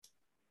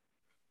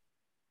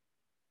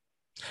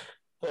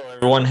Hello,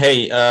 everyone.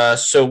 Hey,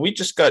 so we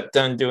just got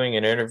done doing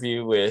an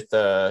interview with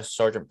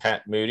Sergeant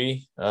Pat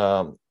Moody.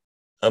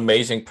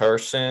 Amazing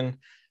person,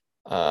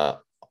 uh,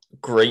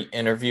 great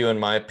interview, in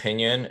my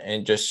opinion,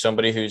 and just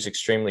somebody who's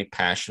extremely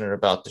passionate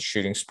about the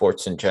shooting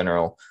sports in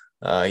general.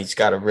 He's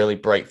got a really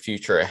bright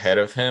future ahead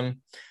of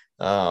him,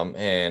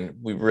 and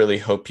we really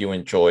hope you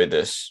enjoy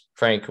this.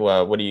 Frank,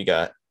 what do you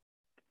got?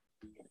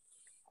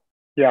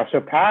 Yeah,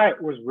 so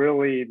Pat was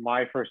really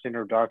my first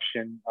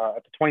introduction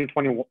at the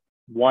 2021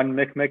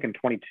 MIC and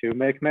 22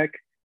 MIC.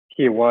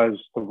 He was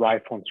the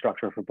rifle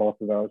instructor for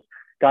both of those.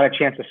 Got a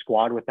chance to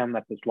squad with him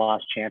at this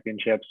last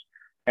championships.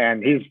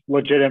 And he's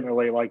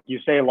legitimately like you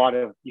say,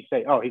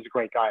 oh, he's a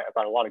great guy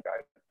about a lot of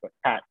guys, but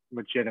Pat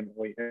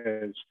legitimately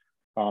is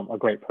a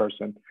great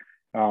person.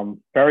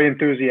 Very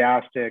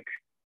enthusiastic,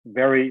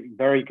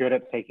 very good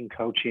at taking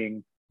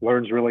coaching,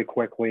 learns really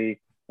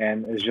quickly,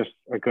 and is just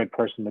a good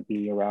person to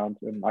be around.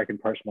 And I can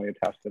personally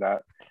attest to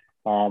that.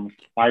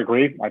 I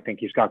agree. I think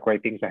he's got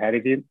great things ahead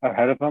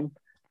of him.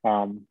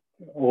 A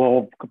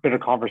little bit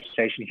of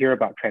conversation here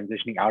about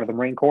transitioning out of the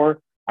Marine Corps.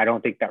 I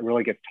don't think that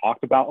really gets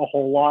talked about a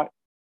whole lot,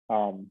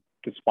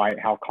 despite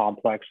how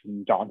complex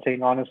and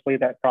daunting, honestly,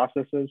 that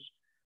process is.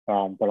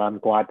 But I'm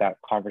glad that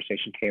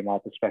conversation came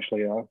up,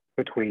 especially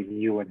between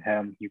you and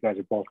him. You guys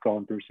are both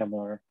going through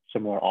similar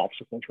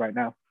obstacles right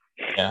now.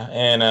 Yeah,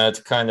 and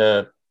to kind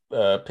of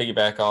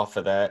piggyback off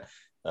of that,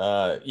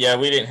 yeah,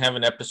 we didn't have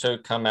an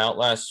episode come out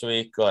last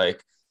week.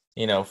 Like,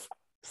 you know,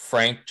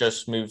 Frank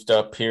just moved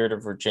up here to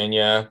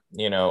Virginia.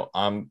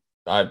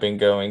 I've been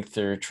going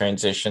through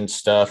transition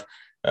stuff.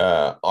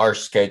 Our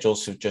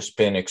schedules have just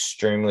been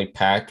extremely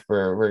packed.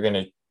 We're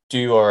gonna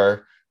do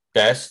our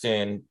best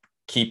in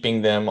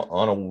keeping them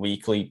on a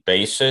weekly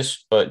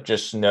basis, but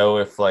just know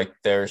if like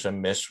there's a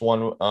miss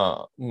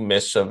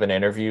of an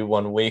interview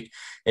one week,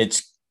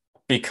 it's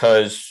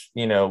because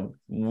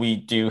we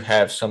do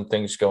have some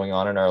things going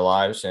on in our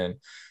lives, and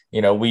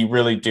we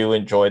really do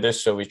enjoy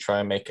this, so we try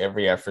and make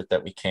every effort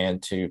that we can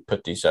to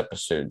put these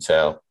episodes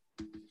out.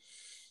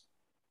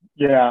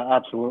 Yeah,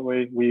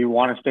 absolutely. We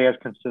want to stay as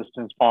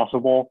consistent as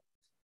possible,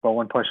 but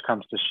when push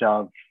comes to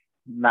shove,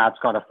 Matt's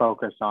got to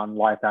focus on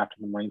life after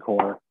the Marine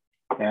Corps,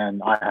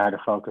 and I had to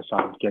focus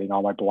on getting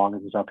all my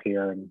belongings up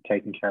here and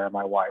taking care of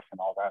my wife and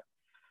all that.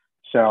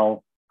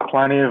 So,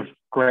 plenty of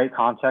great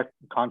content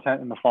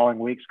in the following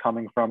weeks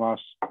coming from us.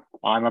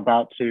 I'm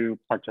about to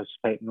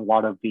participate in a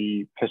lot of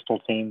the pistol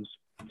teams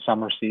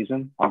summer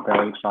season. I'm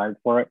very excited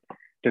for it.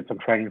 Did some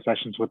training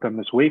sessions with them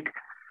this week.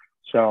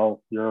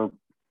 So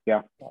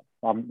yeah,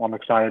 I'm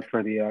excited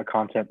for the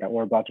content that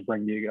we're about to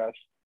bring to you guys.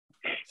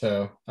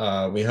 So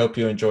we hope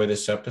you enjoy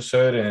this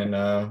episode,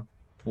 and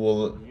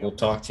we'll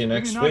talk to you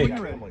next week.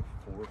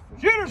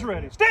 Shooters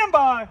ready. Stand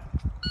by.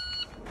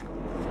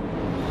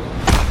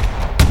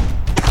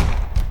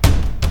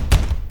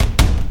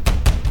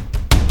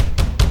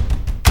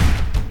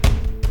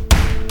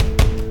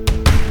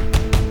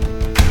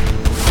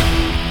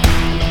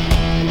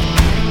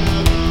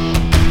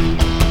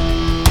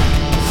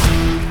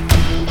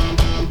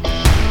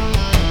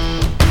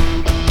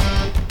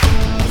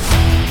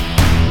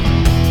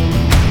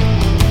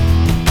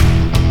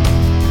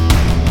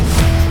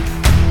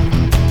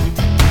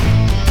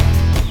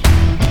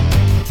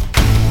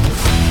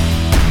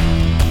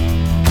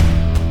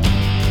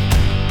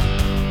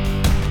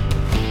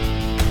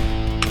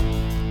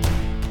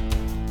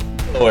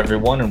 Hello,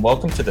 everyone, and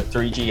welcome to the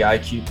 3G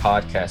IQ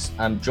podcast.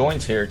 I'm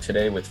joined here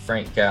today with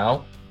Frank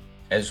Gow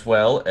as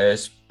well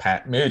as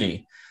Pat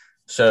Moody.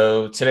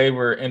 So today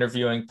we're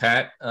interviewing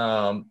Pat.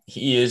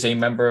 He is a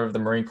member of the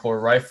Marine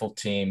Corps Rifle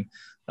Team,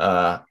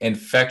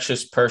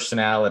 infectious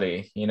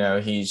personality.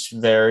 He's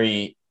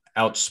very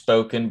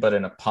outspoken, but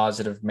in a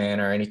positive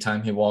manner.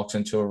 Anytime he walks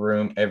into a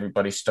room,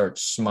 everybody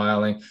starts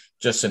smiling.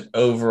 Just an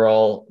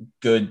overall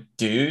good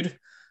dude,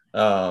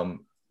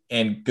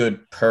 and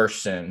good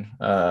person.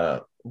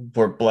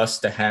 We're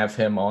blessed to have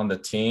him on the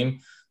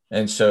team.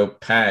 And so,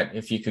 Pat,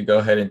 if you could go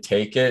ahead and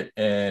take it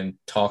and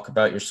talk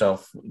about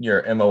yourself,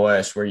 your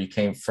MOS, where you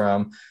came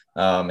from,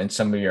 and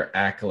some of your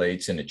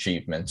accolades and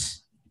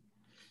achievements.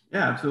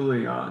 Yeah,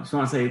 absolutely. Just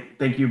want to say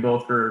thank you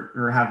both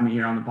for having me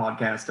here on the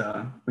podcast.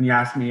 When you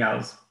asked me, I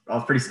was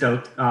pretty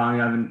stoked.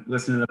 I've been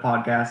listening to the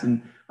podcast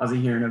and I was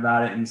hearing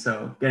about it, and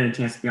so getting a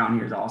chance to be on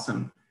here is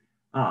awesome.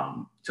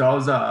 So I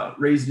was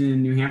raised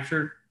in New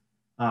Hampshire.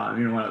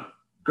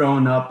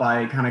 Growing up,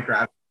 I kind of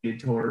gravitated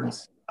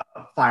towards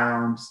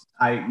firearms.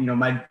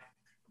 My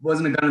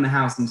wasn't a gun in the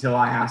house until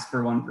I asked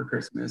for one for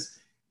Christmas,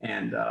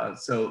 and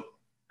so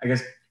I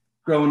guess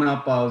growing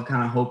up, I was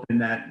kind of hoping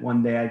that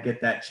one day I'd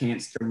get that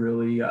chance to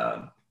really,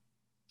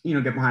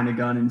 get behind a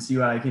gun and see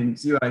what I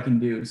can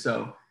do.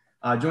 So,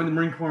 joined the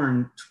Marine Corps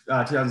in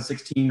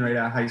 2016, right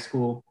out of high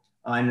school.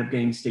 I ended up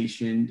getting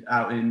stationed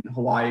out in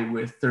Hawaii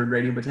with 3rd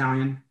Radio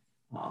Battalion.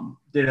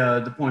 Did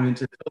a deployment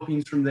to the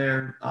Philippines from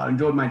there.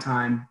 Enjoyed my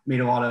time.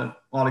 Made a lot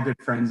of good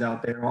friends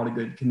out there. A lot of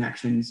good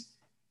connections,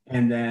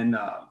 and then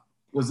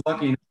was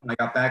lucky enough when I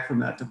got back from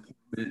that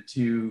deployment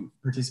to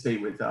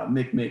participate with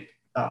MIC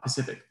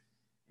Pacific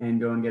and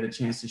go and get a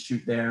chance to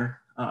shoot there.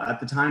 At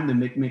the time, the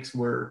MCMICs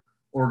were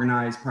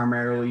organized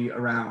primarily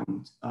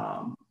around,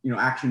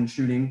 action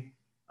shooting.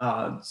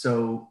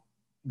 So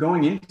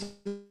going into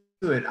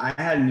it, I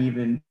hadn't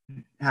even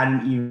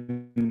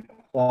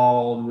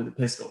qualified with a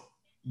pistol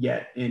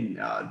yet in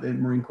the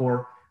Marine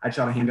Corps. I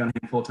shot a handgun a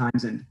handful of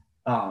times and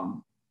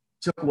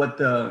took what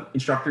the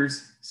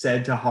instructors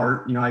said to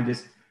heart.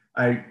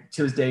 I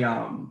to this day,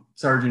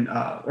 Sergeant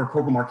or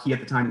Corporal Marquis at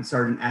the time and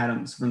Sergeant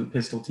Adams from the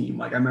pistol team.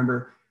 Like I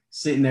remember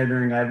sitting there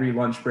during every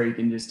lunch break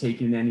and just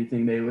taking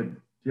anything they would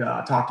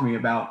talk to me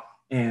about,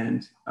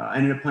 and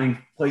ended up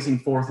placing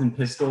fourth in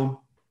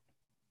pistol,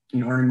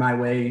 earning my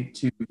way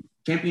to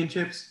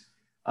championships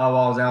while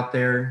I was out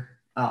there.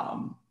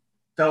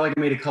 Felt like I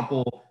made a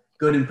couple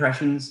good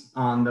impressions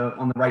on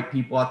the right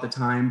people at the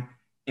time,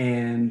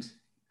 and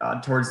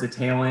towards the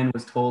tail end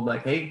was told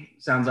like, hey,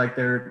 sounds like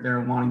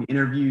they're wanting to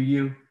interview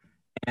you.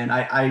 And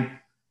I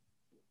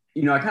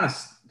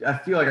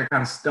feel like I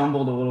kind of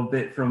stumbled a little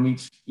bit from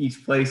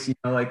each place,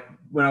 like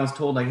when I was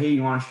told like, hey,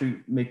 you want to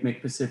shoot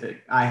MCMIC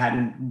Pacific, I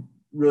hadn't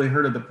really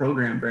heard of the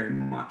program very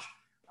much.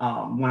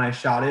 When I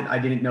shot it, I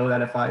didn't know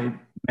that if I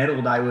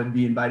medaled, I would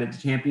be invited to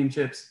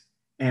championships.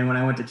 And when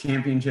I went to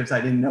championships, I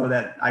didn't know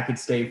that I could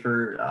stay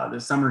for the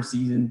summer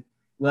season,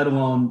 let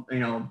alone,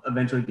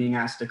 eventually being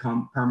asked to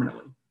come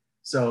permanently.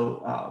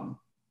 So,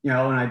 when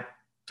I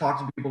talk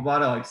to people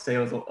about it, I like to say it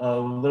was a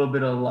little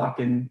bit of luck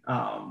and,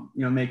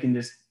 making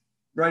just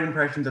right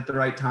impressions at the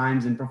right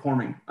times and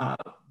performing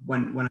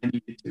when I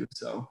needed to.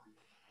 So,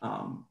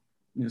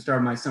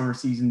 started my summer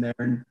season there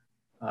in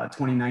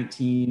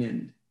 2019,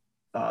 and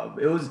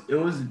it was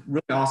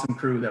really awesome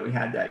crew that we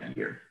had that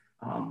year.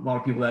 A lot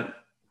of people that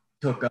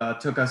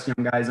took us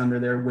young guys under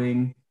their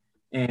wing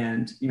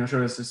and,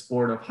 showed us the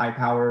sport of high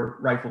power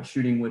rifle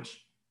shooting,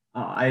 which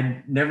I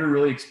had never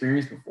really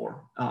experienced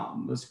before.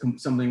 It was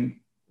something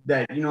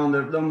that, on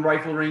the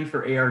rifle range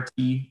for ART,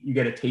 you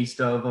get a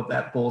taste of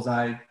that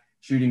bullseye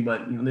shooting.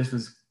 But, this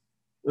was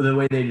the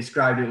way they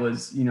described it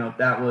was,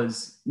 that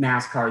was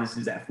NASCAR. This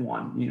is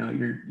F1,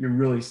 you're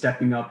really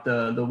stepping up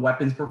the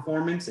weapons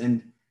performance.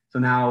 And so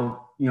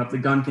now, if the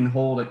gun can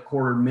hold a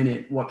quarter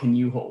minute, what can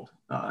you hold?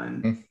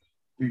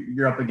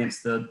 You're up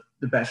against the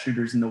best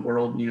shooters in the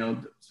world,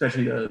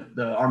 especially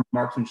the Army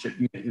Marksmanship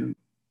Unit who,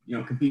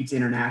 competes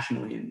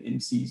internationally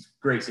and sees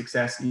great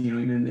success,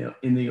 even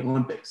in the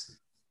Olympics.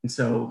 And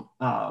so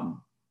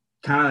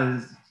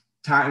as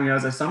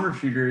a summer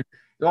shooter,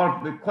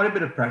 quite a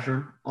bit of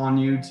pressure on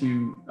you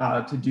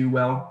to do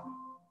well.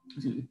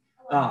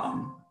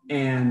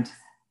 And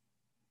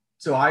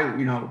so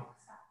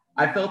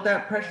I felt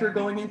that pressure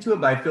going into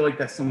it, but I feel like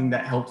that's something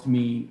that helped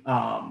me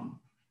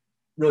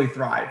really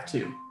thrive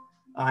too.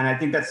 And I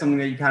think that's something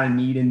that you kind of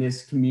need in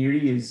this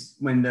community is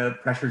when the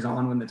pressure's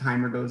on, when the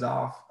timer goes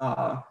off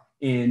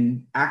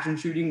in action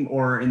shooting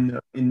or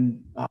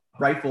in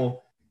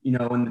rifle,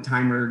 when the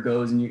timer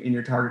goes and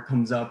your target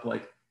comes up,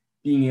 like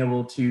being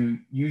able to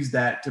use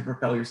that to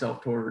propel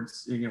yourself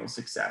towards,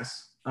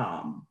 success.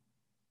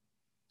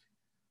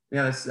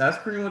 That's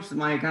pretty much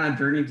my kind of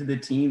journey to the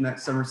team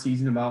that summer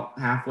season. About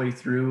halfway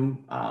through,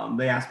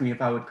 they asked me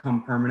if I would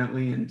come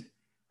permanently. And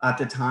at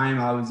the time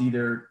I was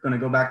either going to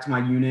go back to my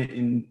unit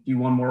and do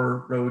one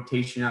more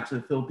rotation out to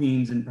the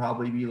Philippines and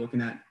probably be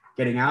looking at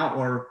getting out,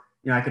 or,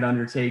 I could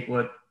undertake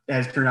what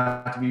has turned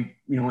out to be,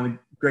 one of the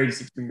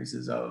greatest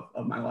experiences of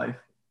my life.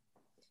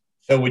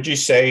 So would you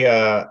say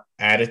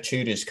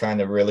attitude has kind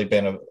of really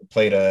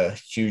played a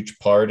huge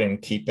part in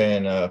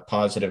keeping a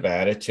positive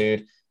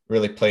attitude,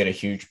 really played a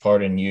huge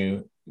part in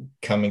you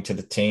coming to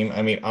the team?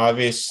 I mean,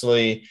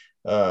 obviously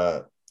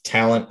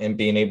talent and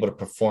being able to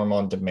perform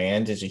on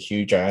demand is a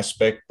huge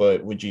aspect,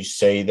 but would you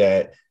say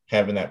that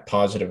having that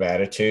positive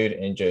attitude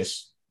and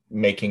just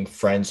making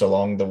friends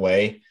along the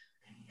way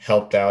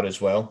helped out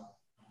as well?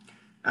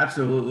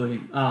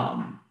 Absolutely.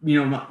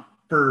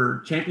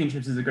 For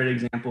championships is a great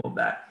example of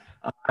that.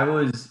 I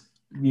was,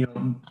 a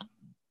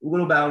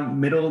little about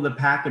middle of the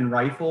pack in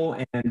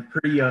rifle and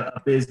pretty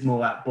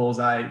abysmal at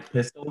bullseye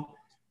pistol.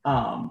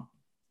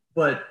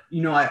 But,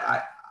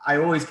 I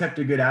always kept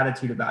a good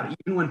attitude about it.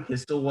 Even when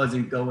pistol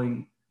wasn't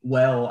going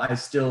well, I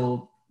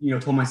still,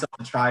 told myself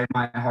to try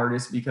my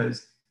hardest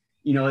because,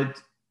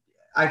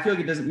 I feel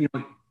like it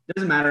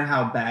doesn't matter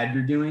how bad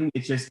you're doing.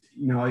 It's just,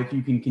 if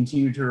you can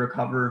continue to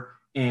recover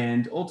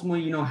and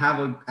ultimately, have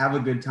a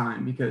good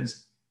time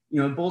because,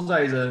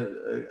 bullseye is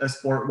a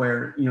sport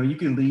where, you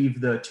can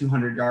leave the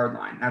 200-yard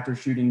line after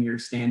shooting your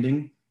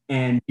standing,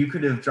 and you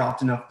could have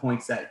dropped enough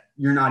points that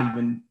you're not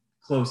even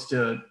close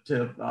to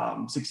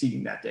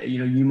succeeding that day.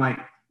 You might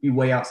be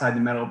way outside the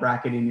medal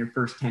bracket in your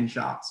first 10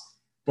 shots,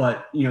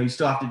 but, you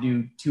still have to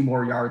do 2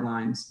 more yard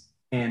lines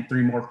and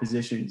 3 more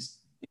positions.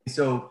 And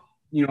so,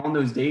 on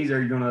those days,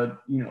 are you going to,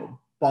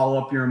 bottle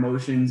up your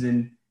emotions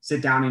and sit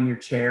down in your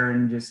chair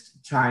and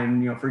just try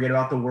and, forget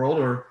about the world?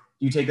 Or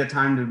do you take the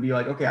time to be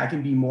like, okay, I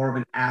can be more of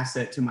an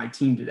asset to my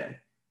team today?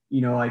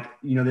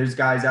 There's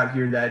guys out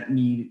here that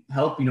need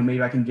help.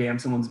 Maybe I can jam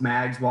someone's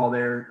mags while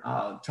they're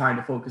trying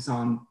to focus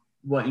on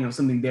what,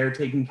 something they're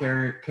taking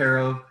care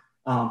of,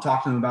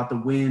 talk to them about the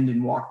wind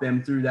and walk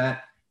them through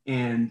that.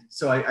 And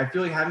so I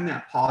feel like having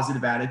that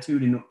positive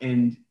attitude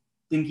and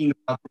thinking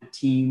about the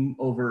team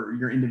over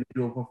your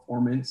individual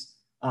performance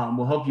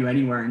will help you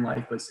anywhere in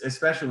life, but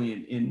especially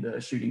in the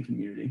shooting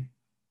community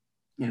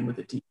and with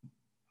the team.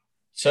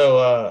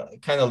 So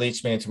it kind of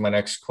leads me into my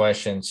next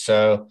question.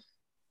 So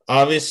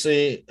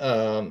obviously,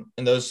 and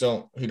those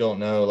who don't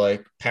know,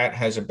 like Pat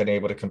hasn't been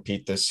able to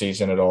compete this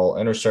season at all.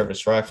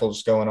 Inter-service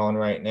rifles going on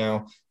right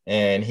now,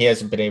 and he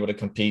hasn't been able to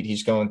compete.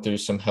 He's going through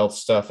some health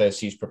stuff as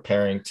he's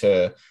preparing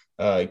to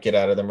get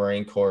out of the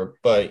Marine Corps.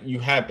 But you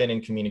have been in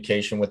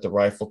communication with the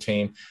rifle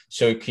team.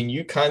 So can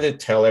you kind of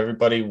tell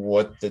everybody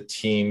what the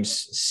team's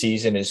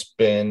season has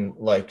been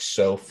like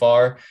so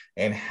far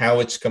and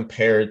how it's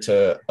compared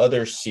to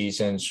other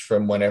seasons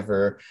from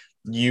whenever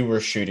you were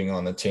shooting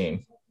on the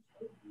team?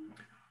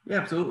 Yeah,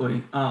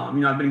 absolutely. I've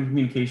been in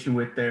communication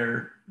with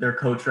their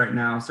coach right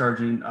now,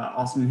 Sergeant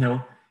Austin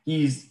Hill.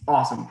 He's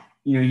awesome.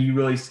 He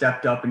really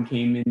stepped up and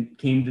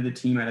came to the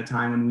team at a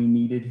time when we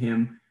needed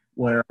him,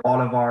 where a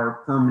lot of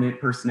our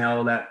permanent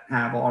personnel that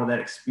have a lot of that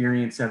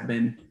experience have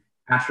been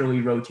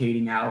naturally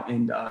rotating out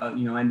and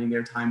ending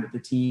their time with the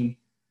team.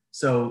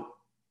 So,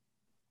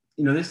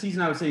 this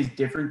season I would say is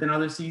different than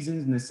other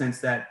seasons in the sense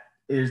that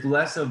there's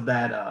less of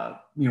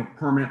that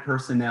permanent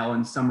personnel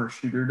and summer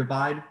shooter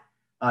divide.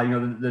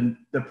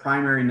 The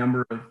primary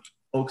number of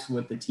folks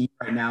with the team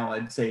right now,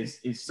 I'd say,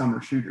 is summer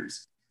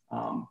shooters,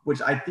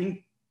 which I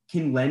think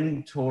can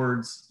lend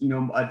towards,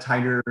 a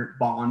tighter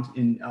bond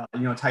and,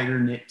 a tighter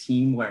knit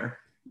team where,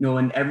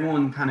 and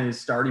everyone kind of is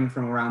starting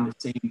from around the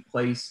same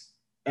place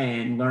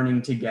and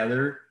learning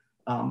together.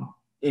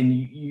 And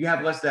you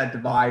have less of that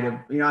divide of,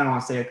 I don't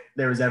want to say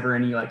there was ever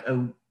any like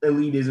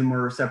elitism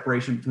or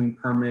separation between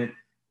permanent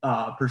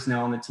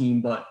personnel on the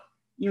team, but,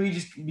 you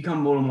just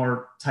become a little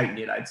more tight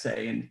knit, I'd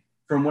say. And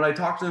from what I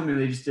talked to them,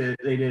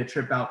 they did a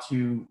trip out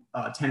to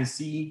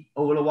Tennessee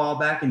a little while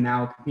back, and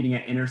now competing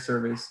at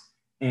Inter-Service.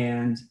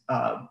 And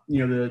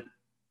the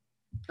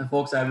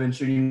folks I've been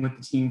shooting with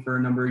the team for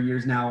a number of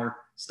years now are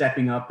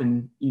stepping up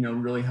and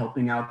really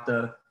helping out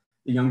the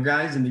young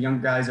guys, and the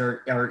young guys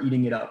are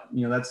eating it up.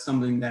 That's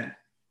something that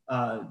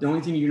the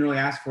only thing you can really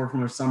ask for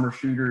from a summer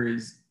shooter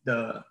is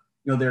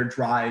their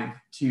drive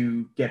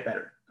to get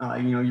better.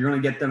 You're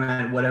going to get them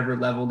at whatever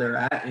level they're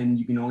at, and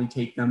you can only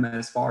take them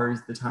as far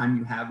as the time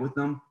you have with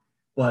them.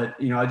 But,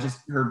 I just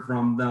heard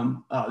from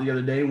them the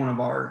other day, one of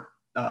our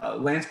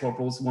Lance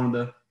Corporals, one of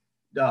the,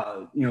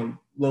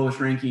 lowest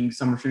ranking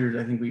summer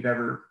shooters I think we've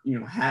ever,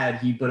 had.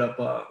 He put up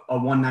a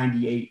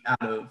 198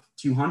 out of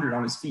 200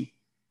 on his feet,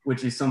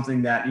 which is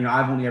something that,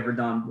 I've only ever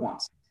done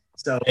once.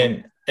 So,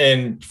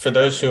 and for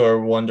those who are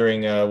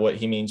wondering what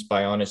he means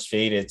by on his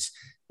feet, it's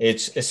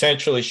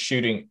essentially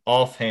shooting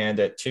offhand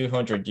at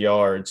 200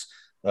 yards,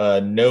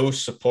 no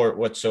support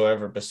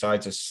whatsoever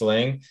besides a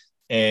sling,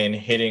 and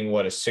hitting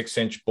a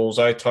 6-inch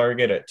bullseye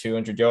target at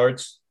 200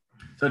 yards.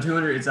 So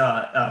 200, it's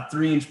a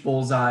 3-inch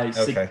bullseye.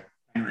 Okay.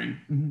 Ring.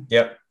 Mm-hmm.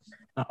 Yep.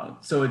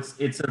 So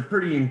it's a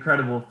pretty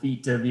incredible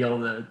feat to be able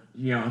to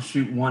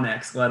shoot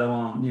 1x, let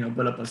alone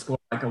put up a score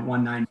like a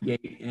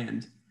 198.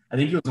 And I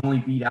think he was only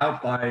beat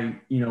out by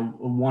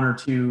one or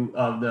two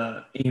of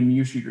the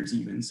AMU shooters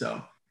even.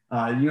 So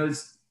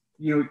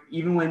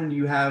even when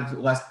you have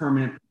less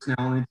permanent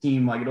personnel on the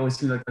team, like it always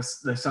seems like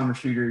the summer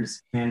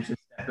shooters manage to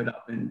step it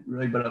up and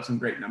really put up some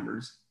great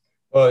numbers.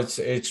 Well,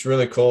 it's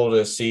really cool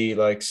to see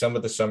like some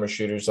of the summer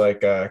shooters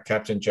like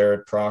Captain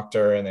Jared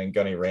Proctor and then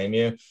Gunny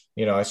Ramu.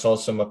 I saw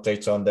some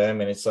updates on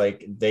them, and it's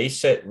like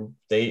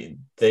they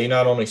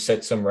not only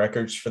set some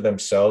records for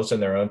themselves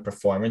and their own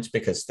performance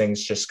because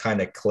things just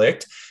kind of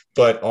clicked,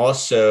 but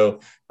also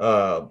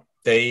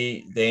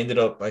they ended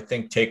up, I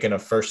think, taking a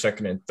first,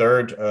 second, and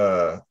third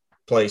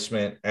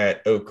placement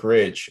at Oak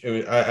Ridge.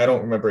 I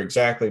don't remember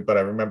exactly, but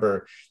I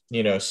remember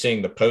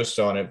seeing the post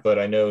on it, but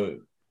I know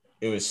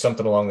it was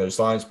something along those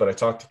lines. But I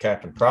talked to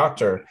Captain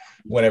Proctor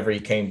whenever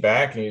he came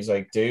back, and he was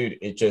like, dude,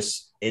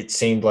 it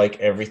seemed like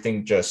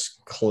everything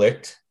just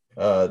clicked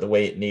the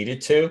way it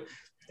needed to,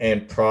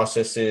 and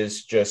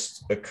processes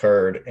just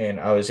occurred, and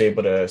I was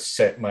able to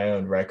set my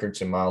own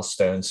records and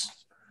milestones.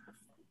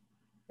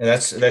 And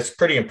that's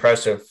pretty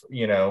impressive,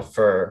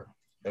 for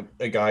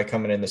a guy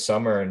coming in the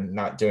summer and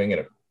not doing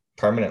it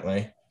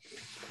permanently.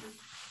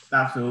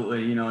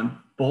 Absolutely. And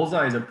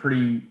bullseye is a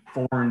pretty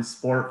foreign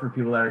sport for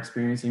people that are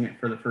experiencing it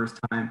for the first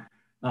time.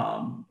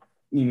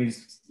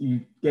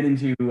 You get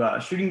into a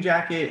shooting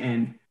jacket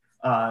and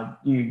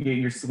you get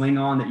your sling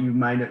on that you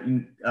might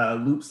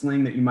loop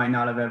sling that you might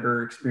not have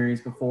ever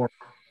experienced before.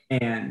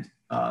 And,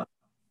 the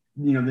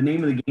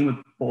name of the game with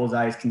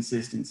bullseye is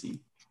consistency.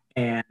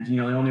 And, the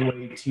only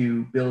way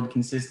to build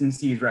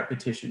consistency is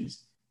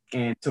repetitions.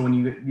 And so when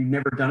you've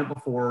never done it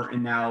before,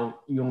 and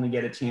now you only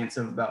get a chance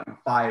of about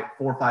 4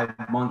 or 5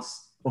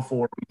 months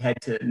before we head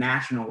to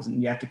nationals,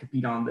 and you have to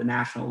compete on the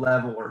national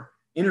level or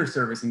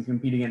inter-service and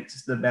compete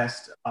against the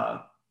best,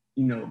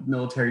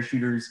 military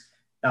shooters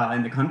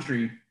in the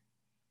country,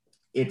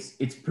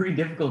 it's pretty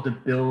difficult to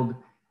build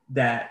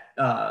that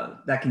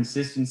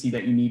consistency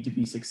that you need to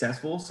be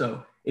successful.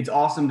 So it's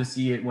awesome to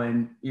see it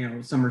when,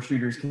 summer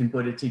shooters can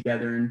put it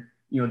together and,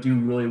 do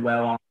really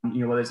well on,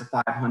 whether it's a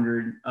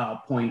 500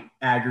 point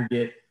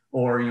aggregate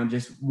or,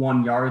 just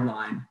 1 yard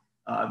line,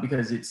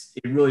 because it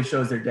really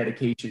shows their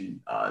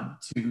dedication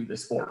to the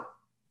sport.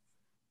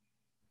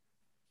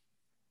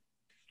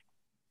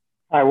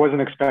 I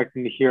wasn't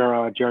expecting to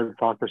hear Jared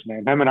Proctor's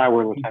name. Him and I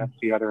were lieutenants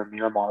together in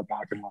Miramar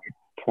back in like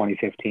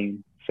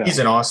 2015. So he's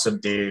an awesome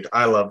dude.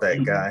 I love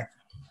that guy.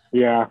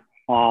 Yeah,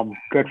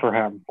 good for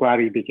him. Glad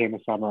he became a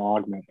summer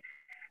augment.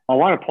 I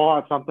want to pull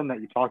out something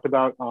that you talked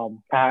about,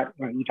 Pat.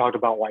 You talked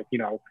about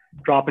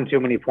dropping too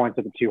many points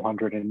at the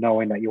 200 and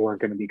knowing that you weren't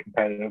going to be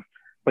competitive.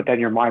 But then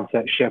your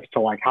mindset shifts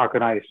to like, how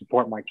can I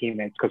support my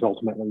teammates? Because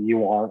ultimately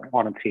you are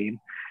on a team,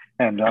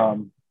 and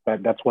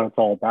that's what it's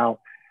all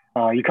about.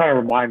 You kind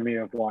of remind me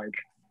of like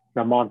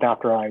a month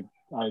after I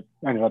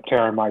ended up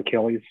tearing my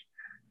Achilles,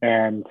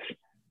 and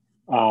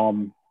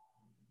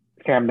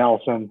Sam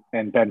Nelson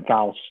and Ben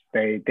Faust,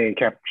 they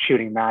kept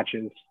shooting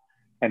matches,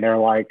 and they're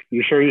like,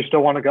 "You sure you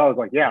still want to go?" I was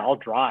like, "Yeah, I'll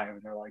drive."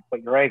 And they're like,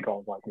 "But your ankle?" I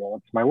was like, "Well,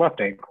 it's my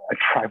left ankle. I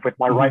drive with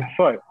my right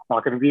foot. It's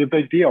not going to be a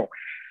big deal."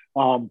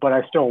 But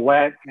I still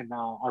went, and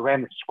I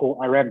ran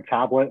the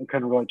tablet and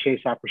couldn't really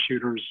chase after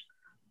shooters.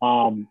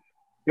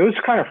 It was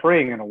kind of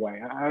freeing in a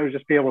way. I would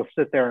just be able to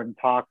sit there and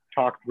talk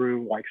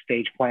through like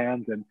stage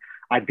plans, and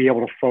I'd be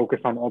able to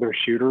focus on other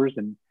shooters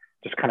and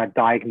just kind of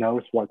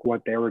diagnose like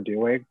what they were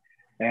doing.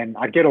 And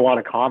I'd get a lot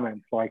of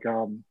comments like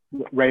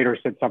Raider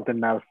said something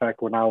to that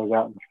effect when I was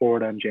out in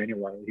Florida in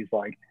January. He's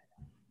like,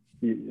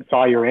 "You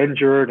saw you're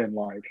injured and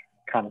like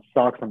kind of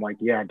sucks." I'm like,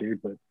 "Yeah,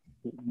 dude, but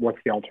what's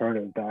the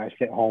alternative? That I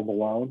sit home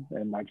alone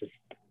and I just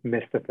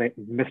miss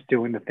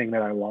doing the thing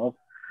that I love?"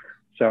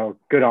 So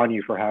good on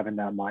you for having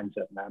that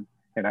mindset, man.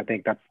 And I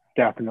think that's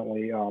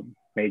definitely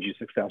made you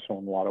successful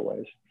in a lot of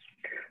ways.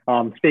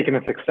 Speaking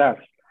of success,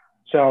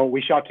 so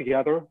we shot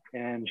together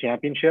in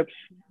championships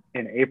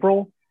in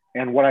April.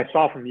 And what I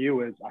saw from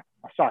you is I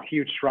saw a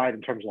huge stride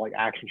in terms of like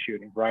action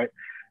shooting, right?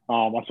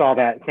 I saw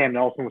that Sam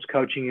Nelson was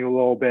coaching you a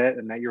little bit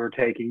and that you're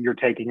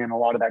taking in a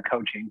lot of that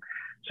coaching.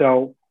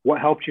 So what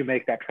helped you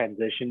make that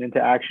transition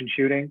into action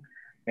shooting?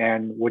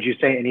 And would you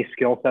say any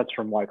skill sets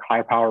from like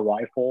high power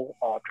rifle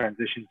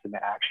transitions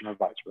into action or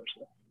vice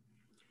versa?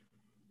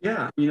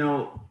 Yeah,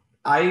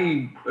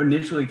 I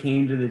initially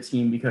came to the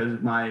team because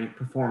of my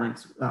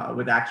performance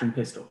with Action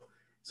Pistol.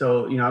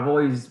 So, I've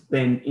always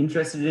been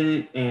interested in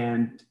it,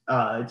 and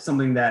it's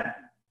something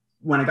that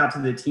when I got to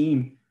the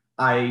team,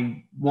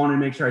 I wanted to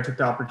make sure I took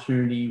the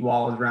opportunity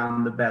while I was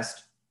around the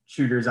best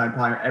shooters I'm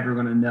probably ever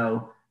going to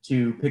know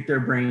to pick their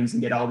brains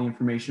and get all the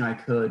information I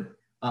could.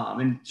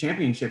 And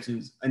championships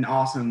is an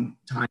awesome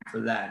time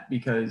for that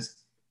because,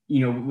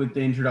 with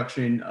the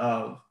reintroduction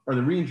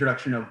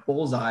of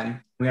Bullseye,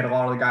 we had a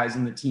lot of the guys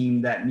on the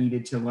team that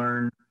needed to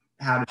learn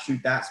how to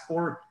shoot that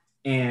sport.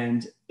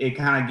 And it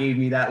kind of gave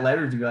me that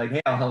leverage to be like,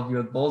 "Hey, I'll help you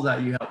with Bullseye.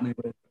 You help me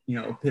with,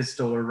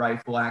 pistol or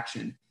rifle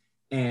action."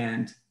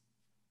 And,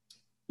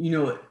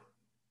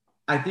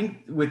 I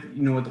think with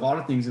a lot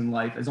of things in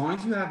life, as long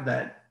as you have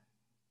that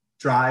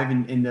drive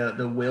and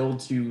the will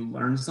to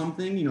learn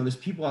something, there's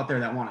people out there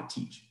that want to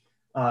teach.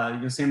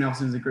 Sam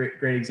Nelson is a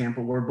great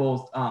example. We're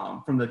both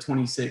from the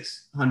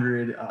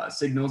 2600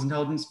 signals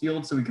intelligence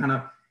field. So we kind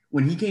of,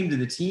 when he came to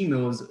the team,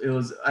 it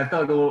was I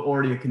felt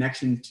already a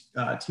connection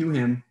to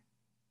him.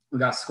 We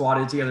got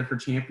squatted together for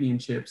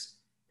championships,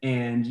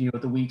 and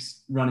the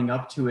weeks running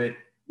up to it,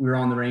 we were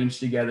on the range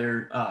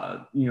together,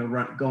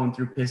 going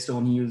through pistol,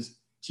 and he was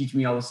teaching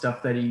me all the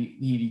stuff that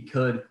he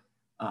could.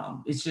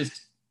 It's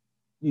just,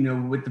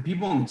 with the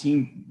people on the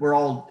team, we're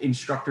all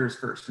instructors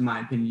first, in my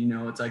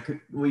opinion. It's like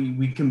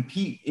we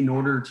compete in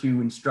order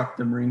to instruct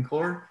the Marine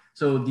Corps.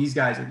 So these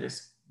guys are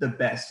just the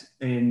best,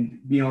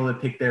 and being able to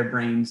pick their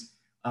brains,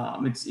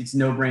 it's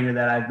no brainer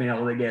that I've been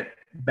able to get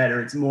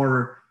better. It's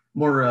more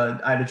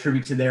I'd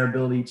attribute to their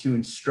ability to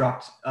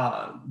instruct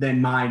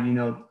than mine,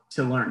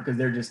 to learn, because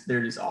they're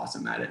just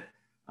awesome at it.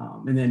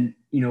 And then,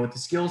 with the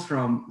skills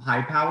from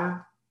high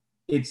power,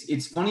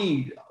 it's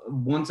funny,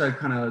 once I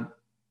kind of,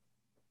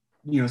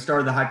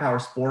 started the high power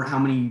sport, how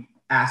many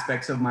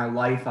aspects of my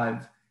life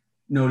I've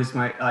noticed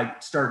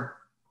start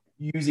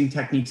using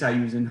techniques I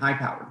use in high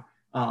power.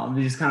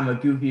 Just kind of a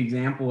goofy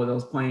example. I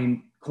was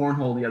playing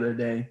cornhole the other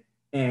day,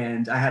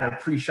 and I had a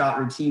pre-shot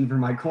routine for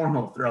my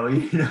cornhole throw,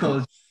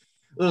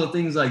 little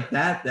things like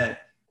that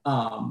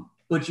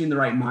put you in the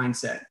right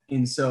mindset.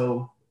 And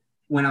so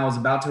when I was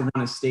about to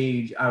run a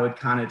stage, I would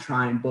kind of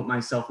try and put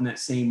myself in that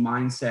same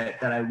mindset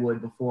that I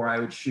would before I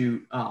would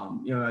shoot, a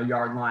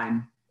yard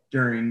line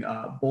during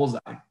Bullseye.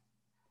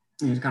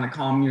 And just kind of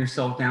calming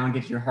yourself down,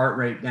 get your heart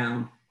rate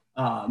down,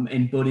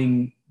 and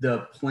putting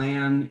the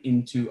plan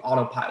into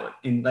autopilot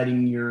and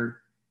letting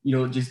your,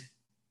 just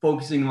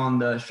focusing on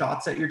the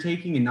shots that you're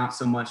taking and not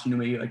so much,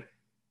 maybe like,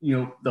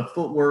 the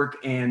footwork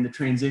and the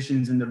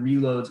transitions and the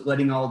reloads,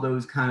 letting all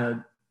those kind of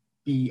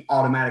be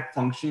automatic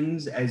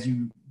functions as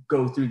you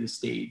go through the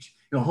stage.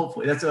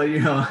 Hopefully that's what,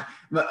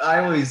 but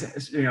I always,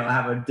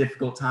 have a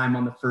difficult time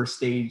on the first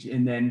stage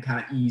and then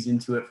kind of ease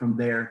into it from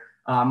there.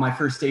 My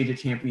first stage at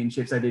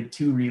championships, I did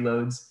 2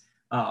 reloads,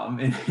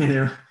 and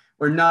there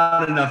or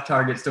not enough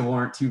targets to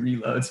warrant 2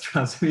 reloads,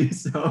 trust me.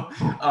 So,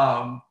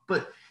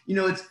 but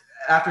it's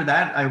after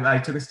that, I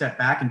took a step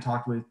back and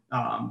talked with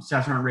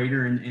Sergeant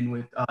Rader and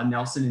with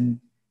Nelson, and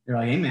they're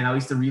like, hey man, at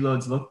least the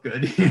reloads look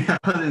good.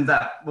 And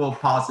that little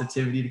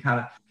positivity to kind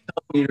of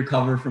help me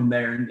recover from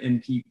there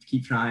and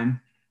keep trying.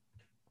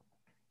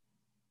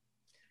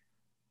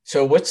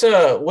 So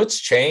what's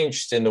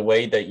changed in the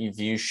way that you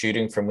view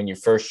shooting from when you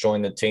first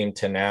joined the team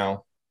to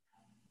now?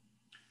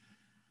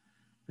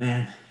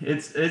 Man,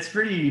 it's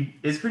pretty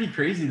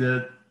crazy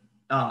that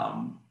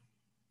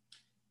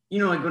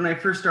like when I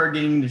first started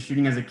getting into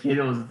shooting as a kid,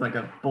 it was like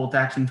a bolt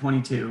action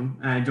 22,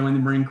 and I joined the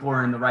Marine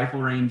Corps, and the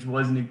rifle range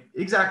wasn't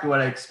exactly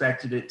what I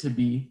expected it to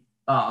be.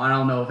 I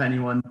don't know if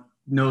anyone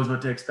knows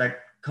what to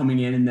expect coming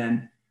in, and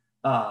then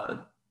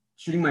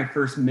shooting my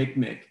first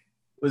MIC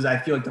was, I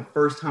feel like, the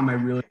first time I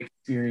really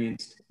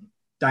experienced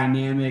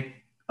dynamic,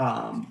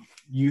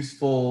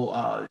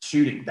 useful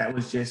shooting. That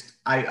was just,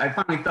 I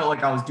finally felt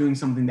like I was doing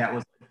something that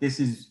was, this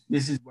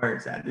is where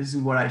it's at. This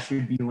is what I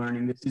should be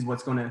learning. This is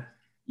what's going to,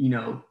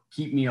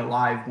 keep me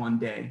alive one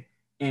day.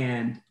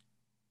 And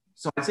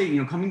so I'd say,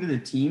 coming to the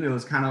team, it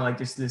was kind of like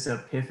just this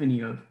epiphany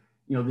of,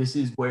 this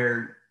is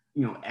where,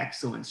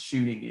 excellence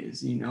shooting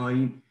is,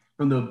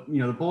 from the,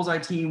 the Bullseye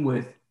team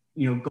with,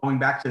 going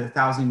back to the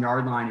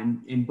 1,000-yard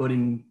line and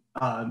putting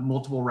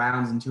multiple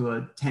rounds into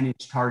a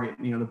 10-inch target.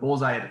 The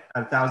Bullseye at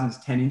 1,000 is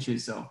 10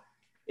 inches. So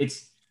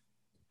it's,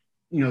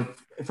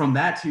 from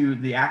that to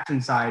the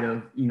action side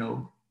of,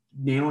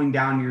 nailing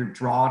down your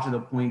draw to the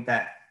point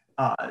that,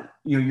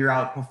 you're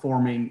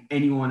outperforming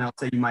anyone else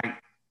that you might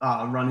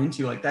run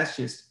into. Like, that's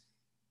just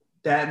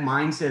that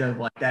mindset of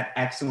like that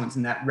excellence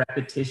and that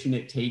repetition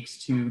it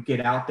takes to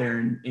get out there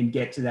and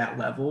get to that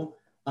level.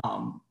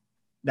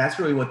 That's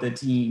really what the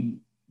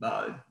team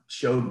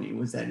showed me,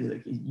 was that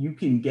like you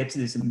can get to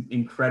this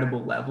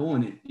incredible level,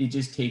 and it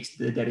just takes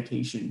the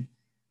dedication.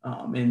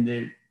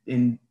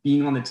 And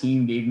being on the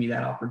team gave me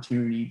that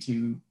opportunity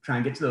to try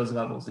and get to those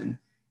levels, and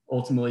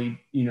ultimately,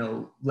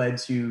 led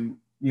to,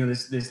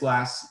 this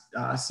last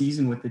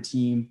season with the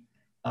team.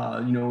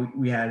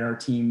 We had our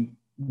team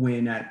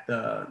win at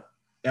the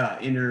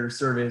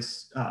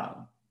inter-service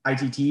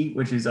ITT,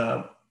 which is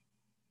a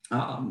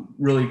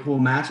really cool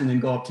match, and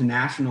then go up to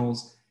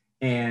nationals,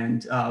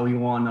 and we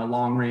won a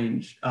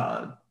long-range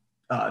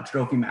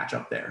trophy match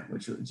up there,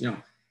 which was,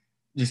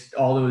 just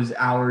all those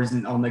hours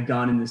and on the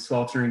gun and the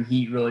sweltering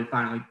heat really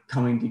finally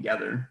coming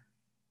together.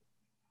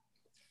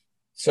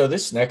 So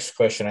this next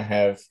question I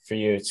have for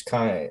you,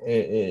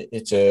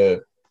 it's a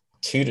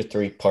 2 to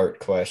 3 part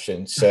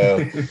question.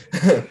 So,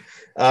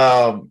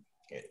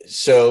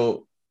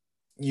 so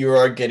you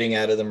are getting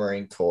out of the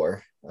Marine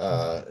Corps.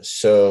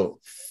 So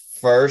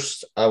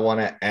first I want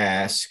to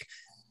ask,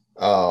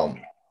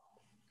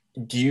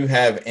 do you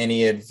have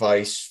any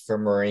advice for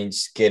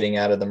Marines getting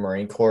out of the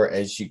Marine Corps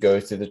as you go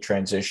through the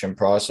transition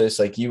process?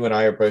 Like, you and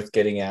I are both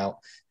getting out,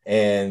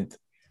 and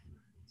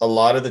a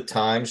lot of the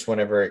times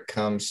whenever it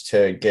comes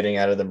to getting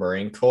out of the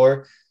Marine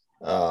Corps,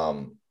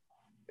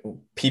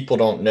 people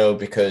don't know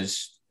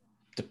because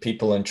the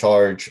people in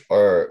charge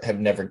have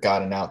never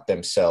gotten out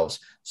themselves.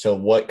 So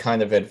what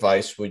kind of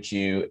advice would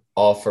you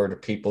offer to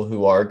people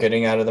who are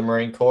getting out of the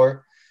Marine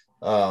Corps?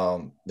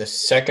 The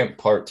second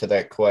part to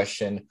that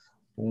question,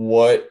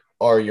 what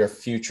are your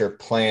future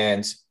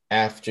plans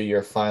after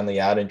you're finally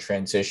out and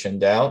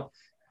transitioned out?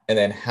 And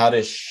then how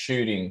does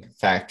shooting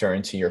factor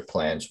into your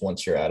plans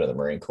once you're out of the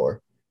Marine Corps?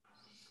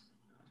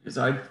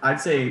 So I'd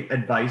say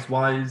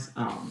advice-wise,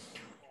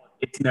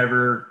 it's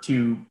never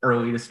too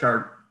early to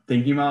start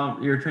thinking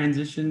about your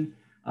transition.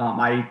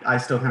 I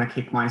still kind of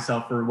kick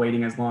myself for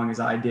waiting as long as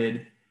I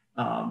did.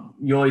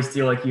 You always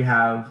feel like you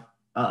have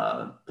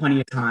plenty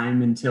of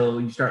time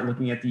until you start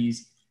looking at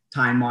these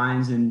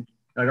timelines and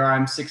like, all right,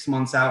 I'm 6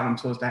 months out, and I'm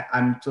supposed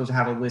to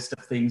have a list of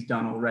things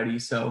done already.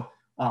 So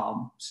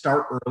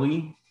start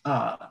early.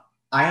 I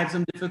had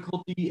some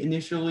difficulty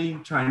initially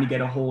trying to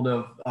get a hold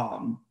of,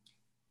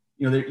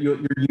 your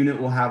unit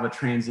will have a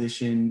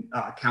transition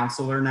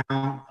counselor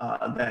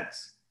now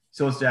that's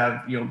supposed to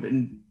have,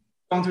 been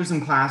gone through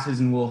some classes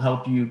and will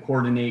help you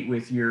coordinate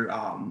with your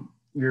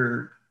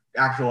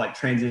actual like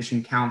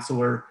transition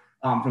counselor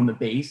from the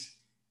base.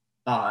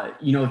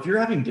 If you're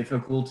having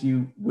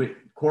difficulty with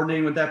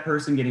coordinating with that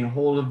person, getting a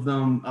hold of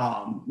them,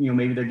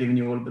 maybe they're giving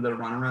you a little bit of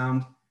a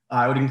runaround,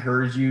 I would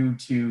encourage you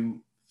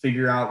to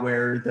figure out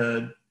where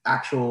the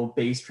actual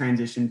base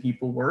transition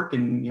people work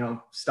and,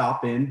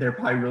 stop in. They're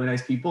probably really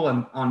nice people.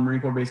 And on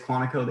Marine Corps Base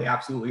Quantico, they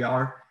absolutely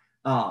are.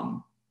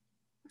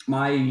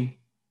 My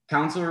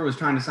counselor was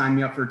trying to sign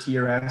me up for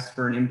TRS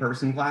for an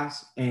in-person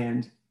class.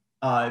 And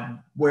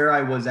where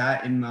I was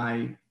at in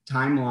my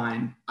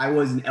timeline, I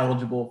wasn't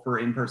eligible for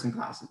in-person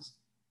classes.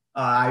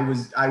 I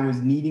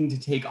was needing to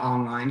take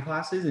online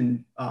classes.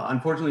 And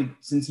unfortunately,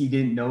 since he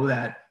didn't know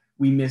that,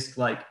 we missed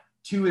like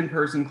 2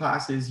 in-person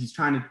classes. He's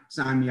trying to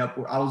sign me up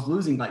where I was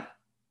losing like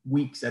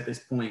weeks at this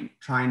point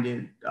trying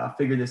to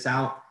figure this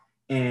out.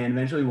 And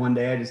eventually one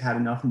day I just had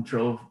enough and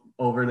drove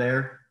over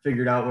there,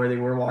 figured out where they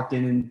were, walked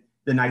in, and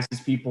the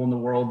nicest people in the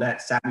world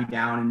that sat me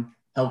down and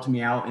helped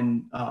me out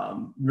and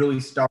really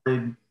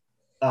started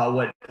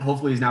what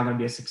hopefully is now going to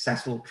be a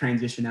successful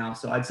transition now.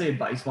 So I'd say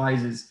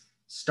advice-wise is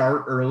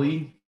start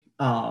early.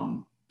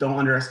 Don't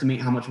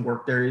underestimate how much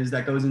work there is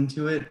that goes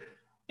into it.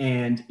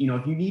 And,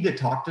 if you need to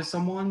talk to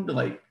someone,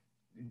 like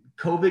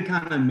COVID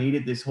kind of made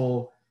it this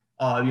whole,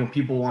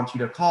 people want you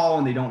to call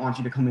and they don't want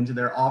you to come into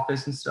their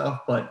office and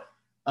stuff, but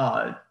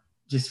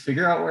just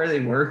figure out where they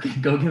work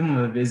and go give them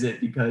a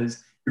visit,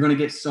 because you're going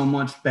to get so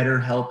much better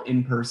help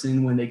in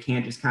person when they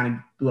can't just kind of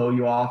blow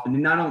you off.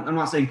 And I'm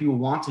not saying people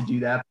want to do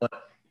that, but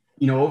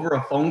over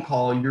a phone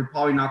call, you're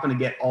probably not going to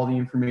get all the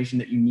information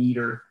that you need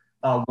or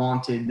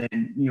wanted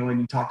than, when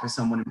you talk to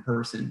someone in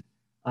person.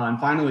 And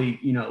finally,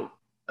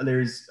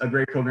 there's a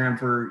great program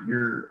for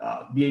your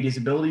VA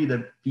disability,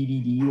 the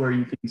BDD, where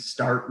you can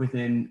start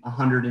within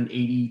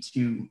 180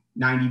 to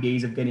 90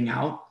 days of getting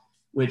out,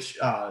 which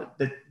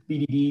the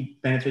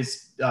BDD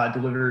benefits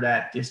delivered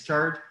at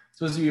discharge. It's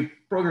supposed to be a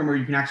program where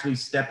you can actually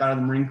step out of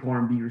the Marine Corps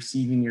and be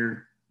receiving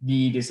your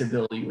VA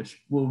disability,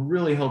 which will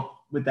really help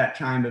with that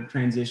time of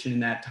transition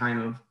and that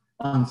time of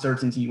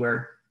uncertainty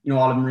where, a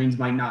lot of Marines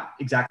might not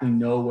exactly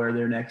know where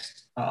their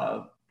next,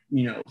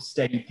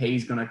 steady pay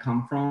is going to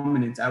come from.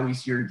 And it's at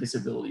least your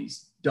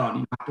disability's done.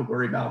 You don't have to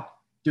worry about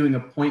doing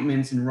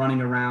appointments and running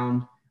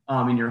around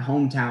in your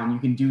hometown. You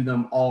can do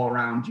them all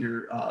around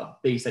your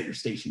base that you're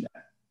stationed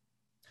at.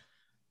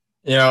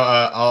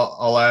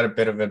 I'll add a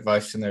bit of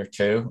advice in there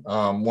too.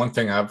 One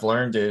thing I've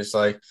learned is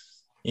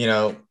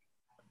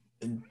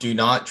do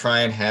not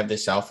try and have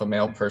this alpha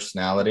male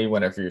personality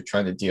whenever you're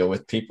trying to deal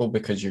with people,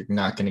 because you're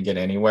not going to get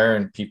anywhere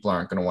and people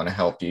aren't going to want to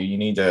help you. You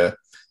need to,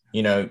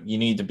 you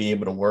need to be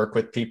able to work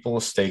with people,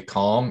 stay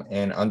calm,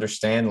 and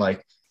understand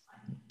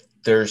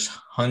there's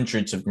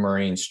hundreds of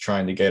Marines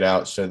trying to get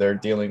out. So they're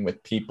dealing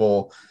with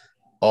people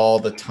all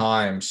the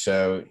time.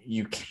 So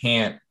you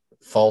can't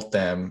fault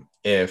them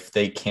if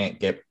they can't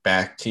get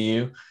back to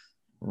you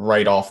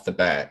right off the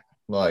bat.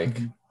 Like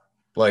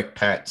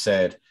Pat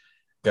said,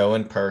 go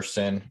in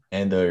person,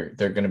 and they're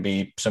going to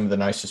be some of the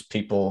nicest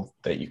people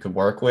that you could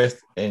work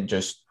with, and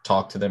just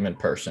talk to them in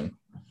person.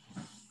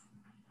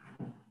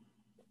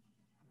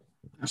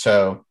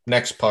 So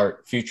next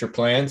part, future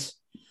plans.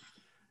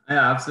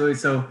 Yeah, absolutely.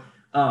 So,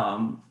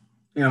 I'm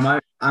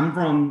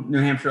from New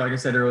Hampshire, like I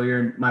said earlier,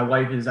 and my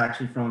wife is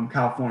actually from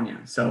California.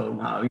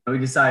 So, we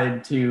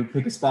decided to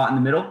pick a spot in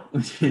the middle,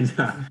 which is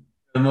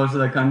most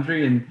of the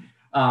country. And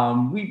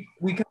we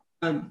kind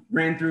of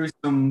ran through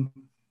some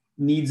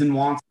needs and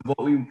wants of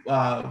what we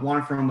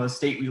wanted from a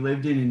state we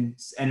lived in, and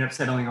ended up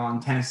settling on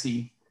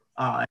Tennessee.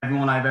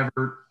 Everyone I've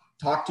ever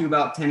talked to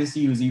about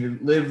Tennessee who's either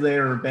lived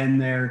there or been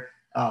there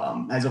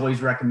has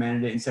always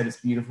recommended it and said it's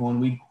beautiful.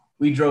 And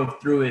we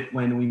drove through it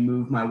when we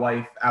moved my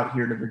wife out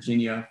here to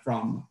Virginia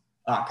from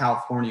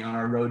California on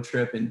our road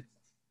trip. And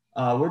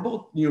we're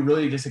both,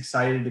 really just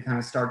excited to kind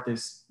of start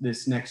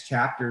this next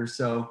chapter.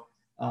 So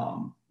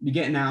be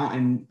getting out,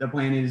 and the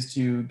plan is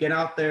to get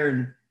out there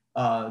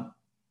and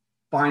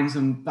find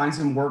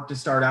some work to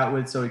start out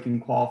with, so we can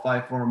qualify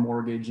for a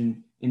mortgage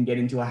and get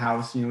into a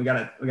house. We got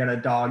a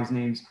dog. His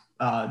name's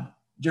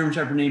German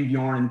Shepherd named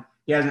Bjorn, and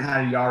he hasn't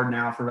had a yard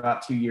now for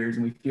about 2 years,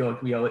 and we feel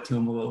like we owe it to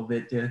him a little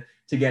bit to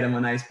get him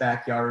a nice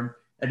backyard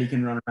that he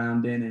can run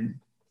around in.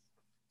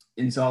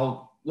 And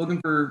so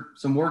looking for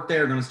some work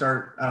there. Going to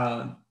start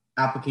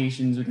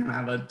applications. We kind of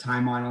have a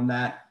timeline on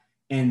that,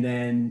 and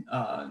then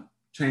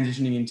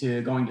transitioning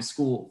into going to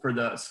school for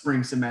the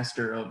spring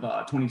semester of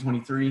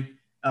 2023.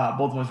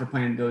 Both of us are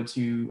planning to go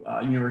to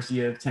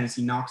University of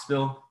Tennessee,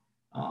 Knoxville.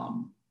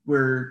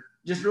 We're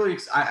just really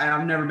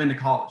I've never been to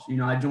college.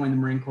 I joined the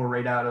Marine Corps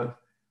right out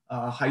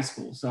of high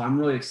school. So I'm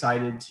really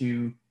excited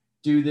to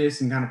do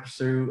this and kind of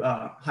pursue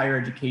higher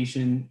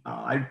education.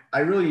 I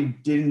really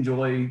did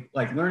enjoy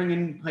learning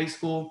in high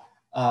school.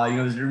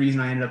 There's a reason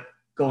I ended up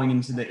going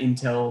into the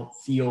Intel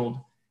field.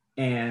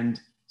 And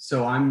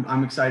so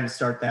I'm excited to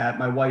start that.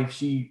 My wife,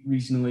 she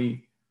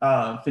recently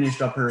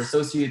finished up her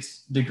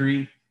associate's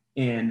degree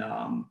in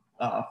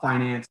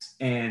finance,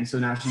 and so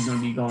now she's going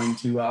to be going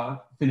to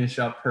finish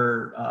up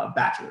her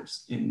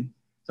bachelor's. And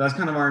so that's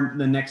kind of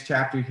the next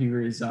chapter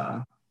here is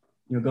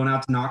going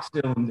out to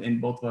Knoxville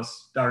and both of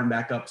us starting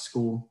back up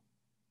school.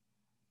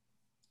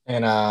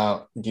 And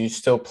do you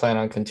still plan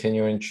on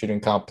continuing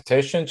shooting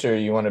competitions, or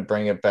you want to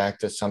bring it back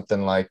to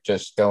something like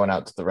just going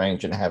out to the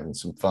range and having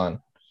some fun?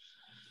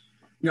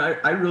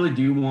 I really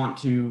do want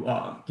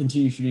to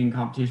continue shooting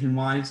competition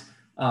wise.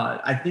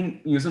 I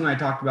think, something I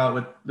talked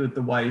about with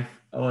the wife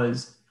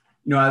was,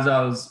 as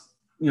I was,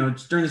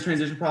 during this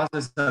transition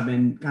process, I've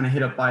been kind of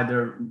hit up by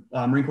the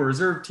Marine Corps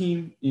Reserve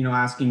team,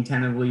 asking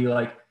tentatively,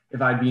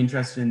 if I'd be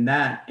interested in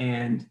that.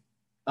 And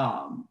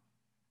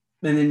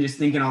then just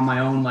thinking on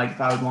my own,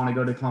 if I would want to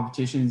go to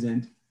competitions.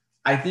 And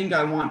I think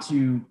I want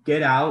to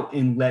get out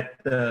and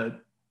let the,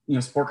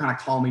 sport kind of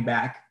call me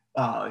back,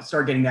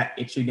 start getting that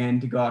itch again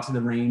to go out to the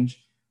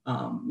range.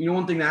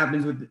 One thing that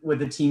happens with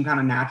the team kind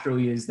of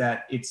naturally is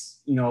that it's,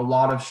 a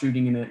lot of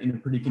shooting in a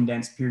pretty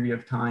condensed period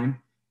of time.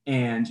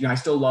 And, I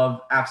still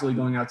love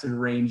absolutely going out to the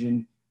range,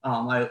 and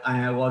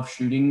I love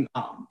shooting.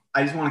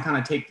 I just want to kind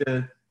of take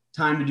the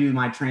time to do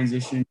my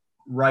transition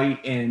right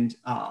and,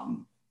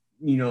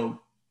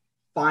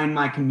 find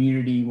my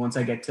community once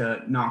I get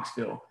to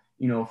Knoxville,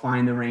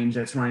 find the range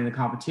that's running the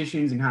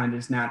competitions and kind of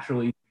just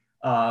naturally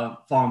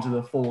fall into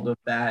the fold of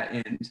that.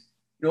 And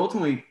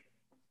ultimately,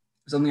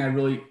 something I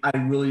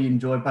really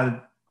enjoyed.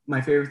 My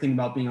favorite thing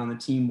about being on the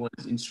team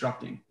was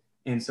instructing.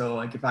 And so,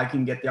 like, if I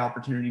can get the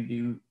opportunity to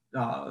do,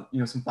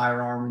 some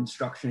firearm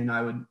instruction,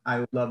 I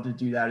would love to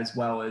do that as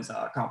well as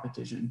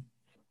competition.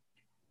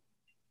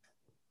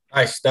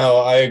 Nice. No,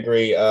 I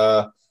agree.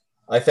 I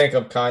think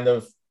I'm kind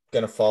of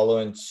gonna follow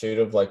in suit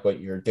of like what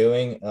you're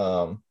doing.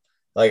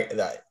 Like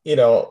that,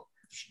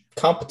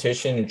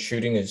 competition and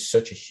shooting is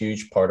such a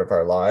huge part of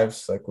our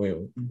lives. Like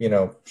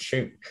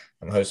shoot,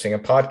 I'm hosting a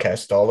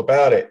podcast all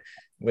about it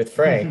with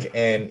Frank,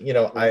 and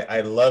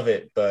I love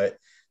it. But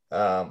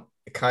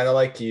kind of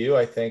like you,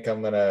 I think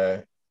I'm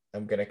gonna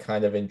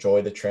kind of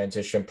enjoy the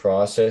transition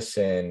process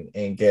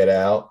and get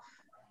out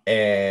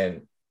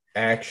and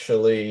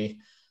actually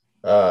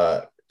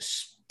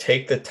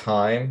take the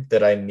time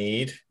that I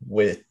need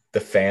with the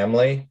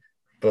family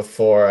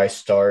before I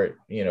start,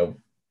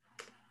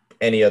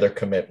 any other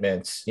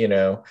commitments.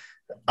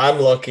 I'm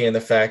lucky in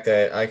the fact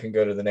that I can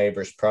go to the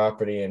neighbor's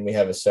property and we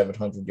have a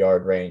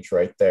 700-yard range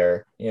right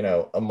there,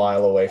 a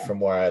mile away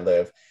from where I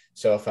live.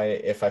 So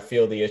if I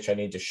feel the itch I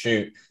need to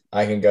shoot,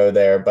 I can go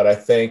there. But I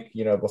think,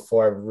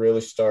 before I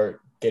really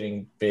start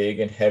getting big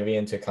and heavy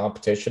into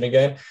competition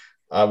again,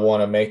 I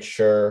want to make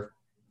sure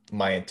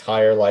my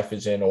entire life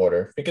is in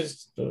order,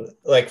 because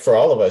like for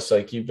all of us,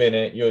 like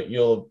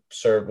you'll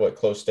serve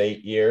close to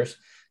 8 years,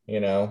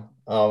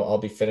 I'll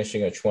be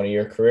finishing a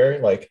 20-year career.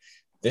 Like,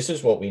 this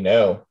is what we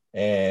know.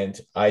 And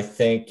I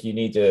think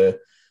the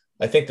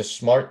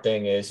smart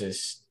thing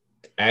is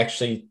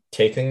actually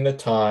taking the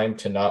time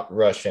to not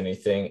rush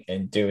anything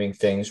and doing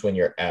things when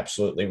you're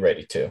absolutely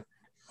ready to.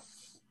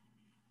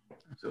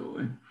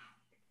 Absolutely.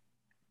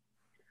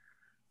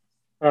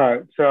 All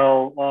right.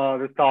 So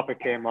this topic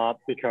came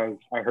up because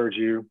I heard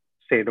you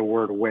say the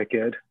word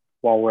wicked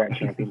while we're at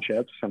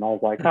championships. And I was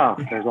like,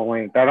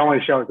 that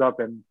only shows up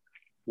in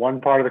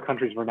one part of the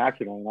country's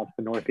vernacular, and that's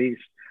the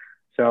Northeast.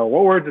 So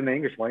what words in the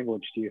English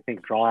language do you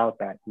think draw out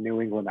that New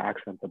England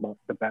accent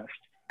the best?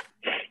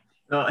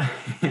 So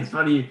it's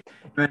funny you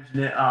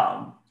mentioned it.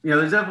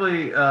 There's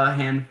definitely a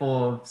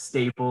handful of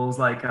staples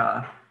like,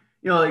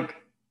 like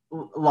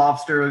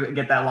lobster,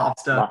 get that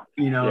lobster,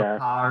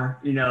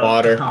 car,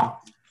 water.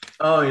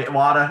 Oh yeah,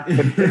 water.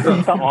 It's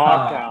the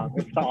aw sound.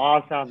 It's the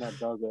aw sound that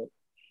does it.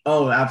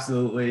 Oh,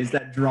 absolutely. It's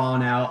that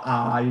drawn out,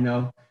 I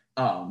know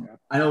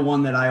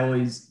one that I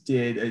always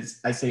did is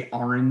I say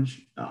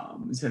orange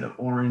instead of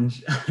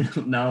orange. I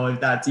don't know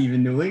if that's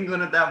even New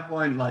England at that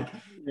point. Like,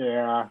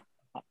 yeah,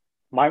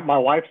 my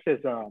wife says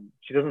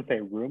she doesn't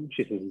say room,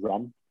 she says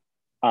rum.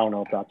 I don't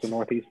know if that's a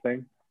Northeast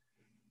thing.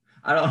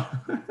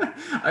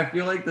 I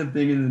feel like the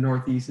thing in the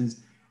Northeast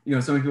is,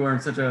 some people are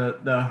in such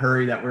the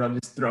hurry that we're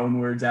just throwing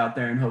words out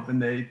there and hoping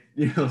they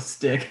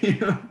stick.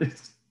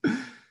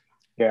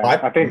 Yeah,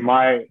 I think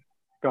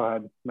go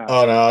ahead, Matt.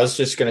 Oh no, I was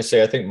just gonna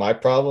say, I think my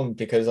problem,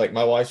 because like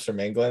my wife's from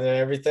England and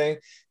everything,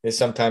 is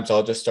sometimes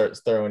I'll just start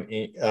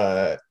throwing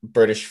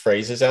British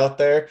phrases out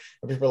there,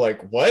 and people are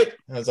like, "What?"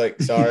 I was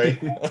like, "Sorry,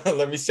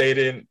 let me say it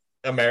in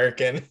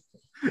American."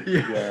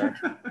 Yeah,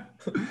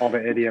 all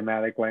the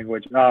idiomatic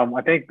language.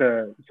 I think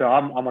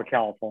I'm a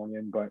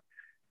Californian, but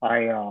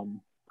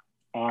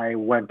I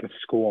went to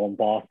school in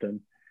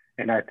Boston,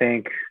 and I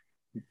think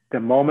the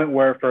moment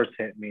where it first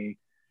hit me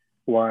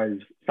was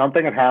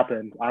something had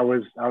happened. I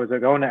was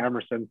going to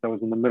Emerson, so I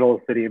was in the middle of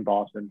the city in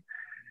Boston,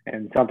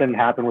 and something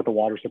happened with the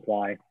water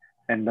supply,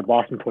 and the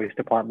Boston Police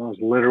Department was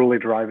literally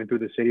driving through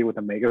the city with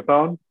a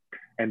megaphone,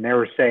 and they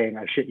were saying,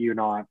 "I shit you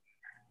not,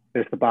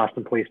 it's the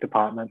Boston Police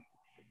Department.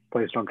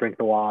 Please don't drink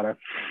the water,"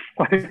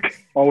 like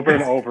over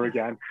and over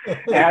again.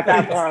 And at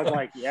that point, I was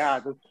like, "Yeah,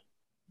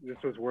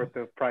 this was worth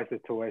the price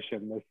of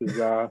tuition.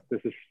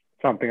 This is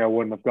something I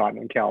wouldn't have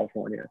gotten in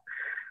California."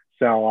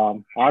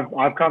 So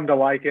I've come to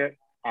like it.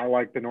 I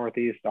like the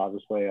Northeast.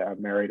 Obviously, I'm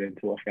married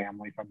into a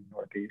family from the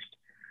Northeast.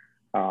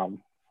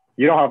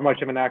 You don't have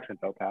much of an accent,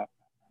 though, Pat.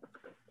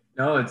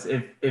 No,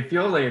 it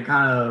feels like it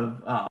kind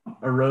of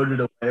eroded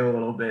away a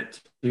little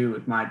bit too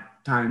with my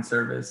time in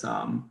service.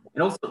 And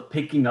also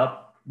picking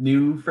up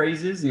new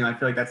phrases. I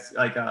feel like that's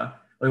like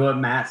what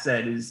Matt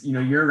said is,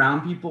 you're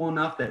around people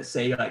enough that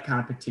say like kind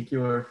of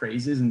particular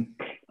phrases, and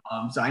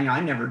so I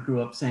never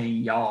grew up saying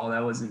y'all.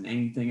 That wasn't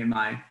anything in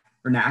my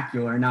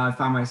vernacular. Now I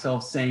find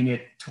myself saying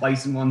it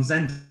twice in one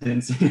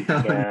sentence.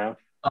 Yeah.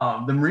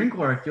 The Marine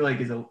Corps, I feel like,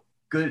 is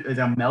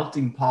a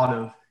melting pot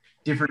of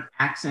different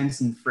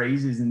accents and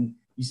phrases, and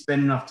you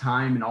spend enough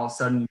time, and all of a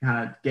sudden you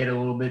kind of get a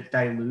little bit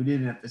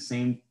diluted, and at the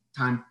same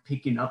time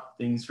picking up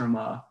things from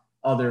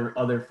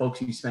other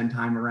folks you spend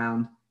time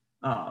around.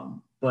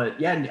 But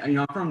yeah,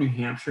 I'm from New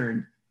Hampshire,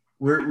 and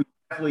we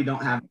definitely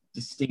don't have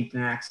distinct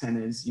an accent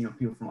as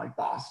people from like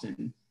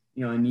Boston.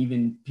 And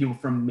even people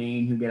from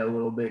Maine who get a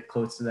little bit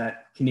close to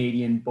that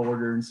Canadian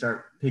border and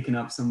start picking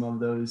up some of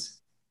those.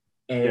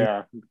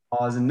 Yeah.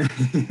 And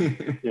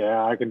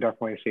yeah, I can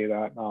definitely see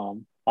that.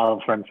 I have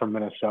a friend from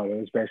Minnesota. It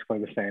was basically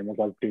the same. It was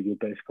like, dude, you're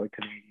basically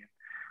Canadian.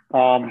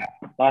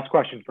 Last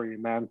question for you,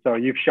 man. So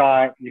you've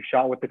shot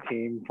with the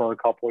team for a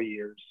couple of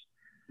years.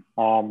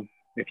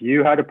 If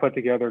you had to put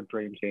together a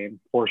dream team,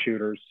 4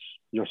 shooters,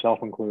 yourself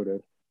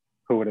included,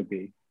 who would it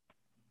be?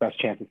 Best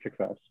chance of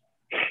success.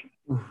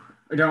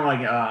 I don't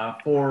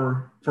like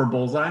for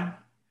bullseye.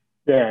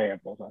 Yeah,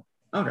 bullseye.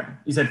 Okay,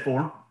 you said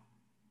 4.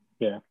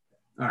 Yeah.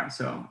 All right,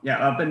 so yeah,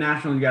 up at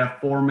National, you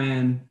got a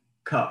 4-man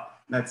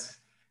cup. That's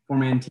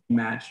 4-man team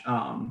match.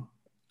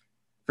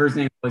 First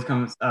name always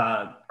comes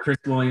Chris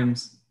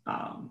Williams.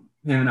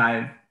 Him and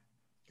I,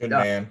 Good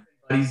man.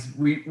 buddies.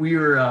 We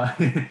were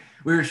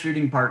we were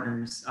shooting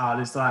partners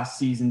this last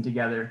season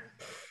together,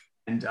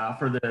 and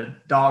for the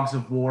Dogs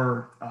of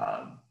War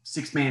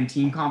 6-man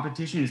team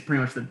competition is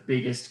pretty much the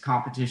biggest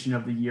competition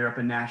of the year up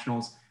at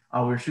Nationals.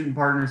 We were shooting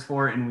partners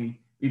for it, and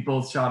we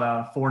both shot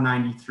a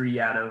 493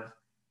 out of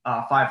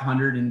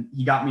 500, and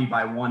he got me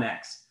by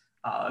 1x.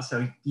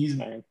 So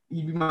he'd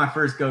be my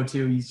first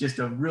go-to. He's just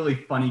a really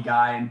funny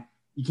guy, and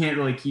you can't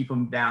really keep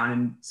him down,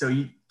 and so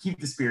you keep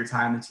the spirits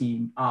high on the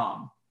team.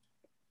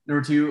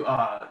 Number 2,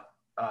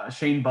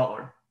 Shane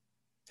Butler.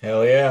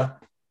 Hell yeah.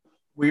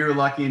 We were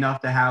lucky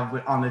enough to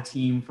have on the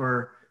team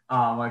for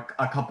like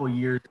a couple of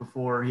years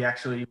before he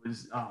actually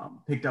was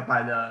picked up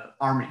by the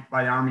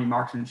Army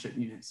Marksmanship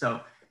Unit.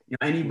 So,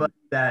 anybody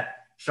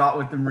that shot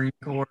with the Marine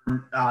Corps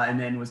and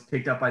then was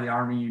picked up by the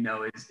Army,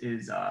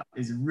 is a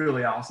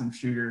really awesome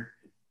shooter.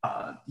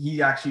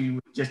 He actually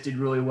just did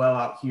really well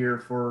out here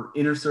for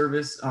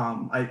inter-service,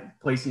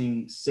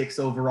 placing 6th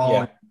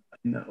overall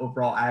in the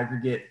overall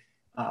aggregate.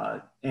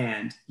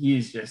 And he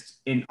is just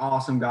an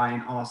awesome guy,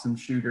 an awesome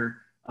shooter,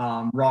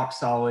 rock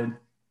solid,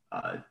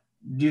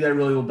 do that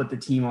really well, but the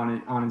team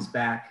on his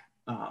back.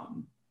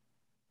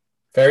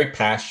 Very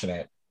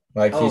passionate.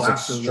 Like he's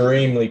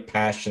extremely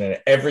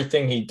passionate.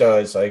 Everything he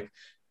does, like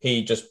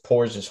he just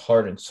pours his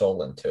heart and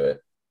soul into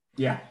it.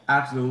 Yeah,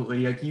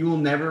 absolutely. Like you will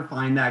never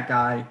find that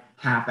guy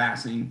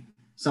half-assing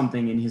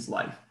something in his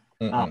life.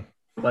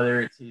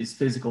 Whether it's his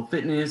physical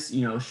fitness,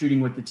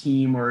 shooting with the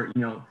team, or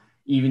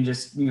even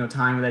just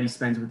time that he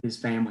spends with his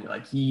family.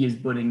 Like he is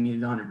putting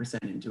his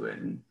 100% into it,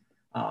 and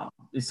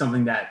it's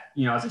something that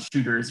as a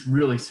shooter has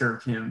really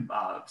served him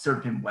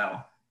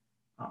well.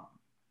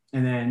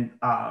 And then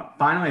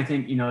finally, I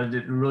think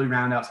to really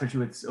round out,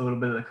 especially with a little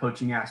bit of the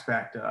coaching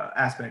aspect,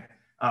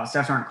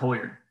 Staff Sergeant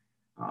Collier.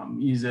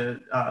 He's a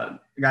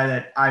guy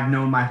that I've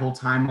known my whole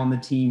time on the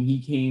team.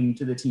 He came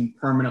to the team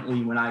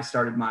permanently when I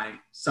started my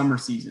summer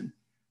season,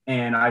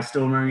 and I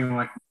still remember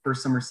my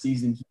first summer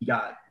season. He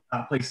got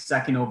placed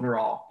 2nd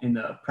overall in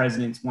the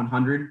President's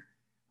 100,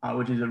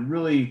 which is a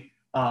really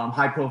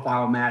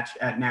high-profile match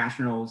at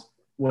Nationals,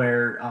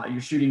 where you're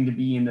shooting to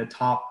be in the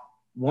top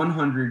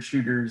 100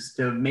 shooters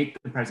to make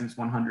the President's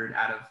 100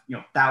 out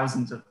of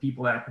thousands of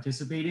people that are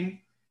participating.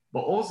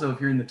 But also,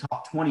 if you're in the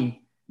top 20,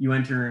 you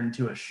enter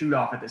into a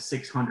shoot-off at the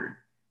 600,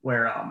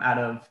 where out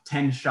of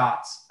 10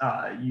 shots,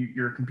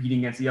 you're competing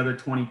against the other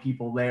 20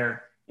 people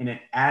there, and it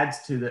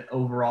adds to the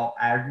overall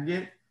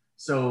aggregate.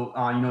 So,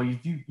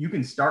 you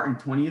can start in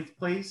 20th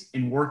place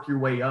and work your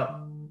way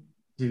up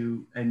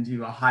to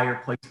a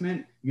higher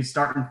placement. You can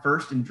start in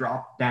 1st and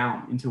drop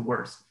down into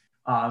worst.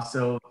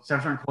 So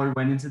Staff Sergeant Collier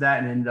went into that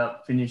and ended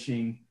up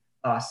finishing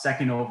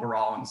 2nd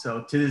overall. And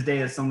so to this day,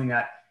 that's something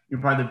that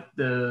probably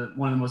the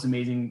one of the most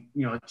amazing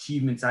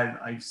achievements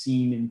I've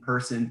seen in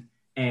person.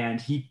 And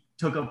he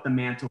took up the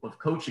mantle of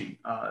coaching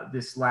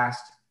this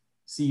last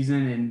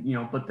season,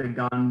 and put the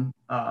gun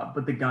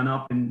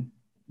up and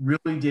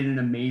really did an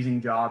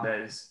amazing job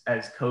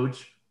as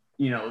coach.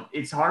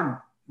 It's hard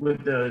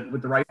with the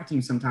rifle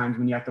team sometimes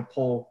when you have to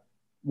pull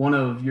one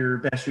of your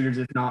best shooters,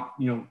 if not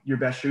your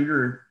best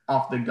shooter,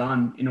 off the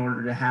gun in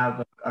order to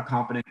have a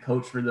competent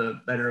coach for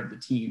the better of the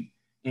team.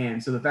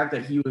 And so the fact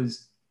that he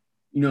was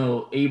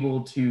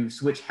able to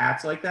switch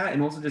hats like that,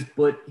 and also just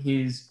put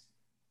his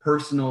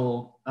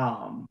personal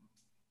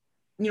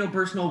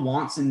personal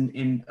wants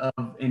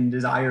and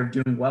desire of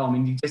doing well. I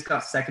mean, he just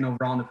got 2nd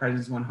overall in the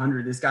President's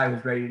 100. This guy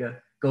was ready to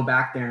go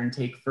back there and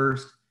take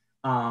 1st,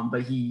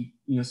 but he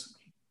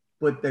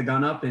put the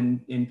gun up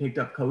and picked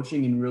up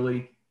coaching and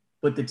really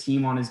put the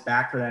team on his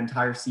back for that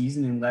entire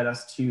season, and led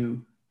us to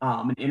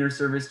an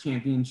inter-service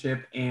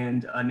championship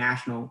and a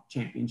national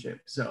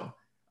championship. So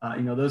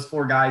those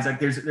 4 guys, like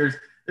there's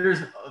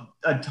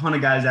a ton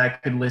of guys that I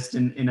could list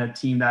in a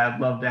team that I'd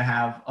love to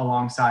have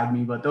alongside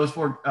me, but those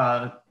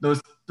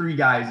 3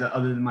 guys,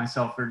 other than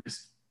myself, are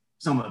just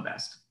some of the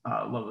best.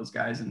 Love those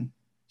guys, and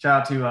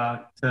shout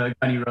out to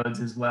Gunny Rhodes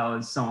as well,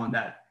 as someone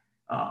that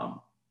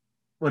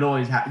would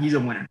always he's a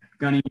winner.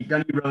 Gunny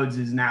Rhodes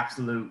is an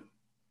absolute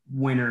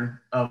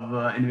winner of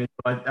individual.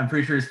 I'm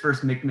pretty sure his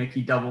first Mick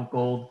he double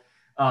gold,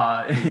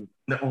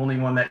 the only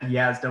one that he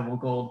has double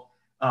gold,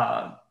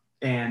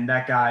 and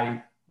that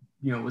guy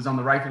was on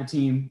the rifle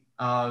team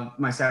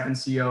my second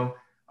CO.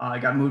 I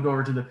got moved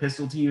over to the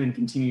pistol team and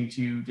continued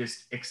to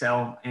just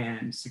excel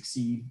and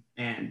succeed,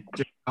 and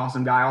just an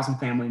awesome guy, awesome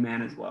family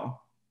man as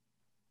well.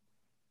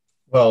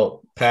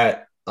 Well,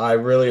 Pat, I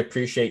really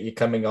appreciate you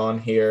coming on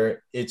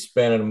here. It's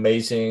been an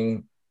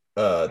amazing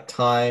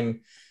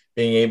time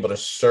being able to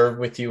serve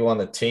with you on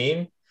the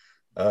team,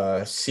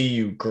 see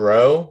you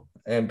grow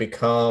and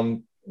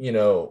become,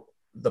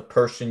 the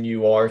person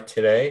you are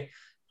today.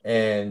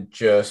 And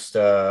just,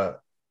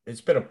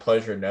 it's been a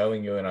pleasure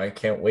knowing you. And I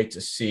can't wait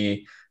to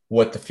see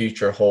what the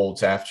future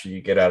holds after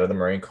you get out of the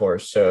Marine Corps.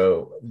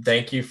 So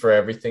thank you for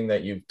everything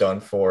that you've done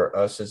for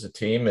us as a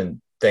team.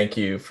 And thank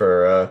you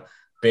for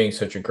being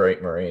such a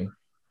great Marine.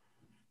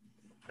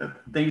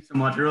 Thank you so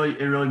much. It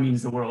really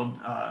means the world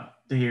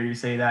to hear you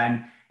say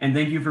that, and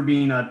thank you for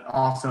being an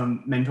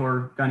awesome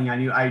mentor, Gunny.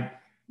 I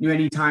knew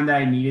anytime that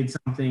I needed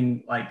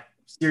something like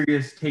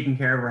serious taken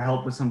care of or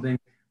help with something,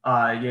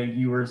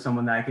 you were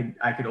someone that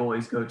I could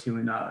always go to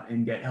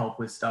and get help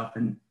with stuff.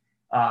 And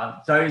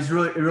so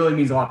it really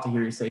means a lot to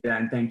hear you say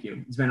that, and thank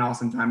you. It's been an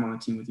awesome time on the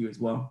team with you as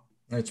well.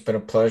 It's been a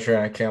pleasure.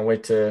 I can't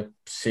wait to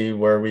see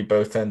where we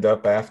both end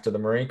up after the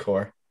Marine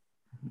Corps.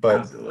 But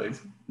Absolutely.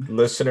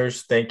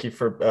 Listeners, thank you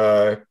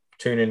for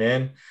tuning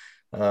in.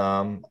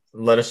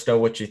 Let us know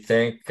what you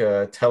think.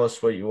 Tell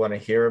us what you want to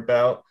hear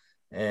about,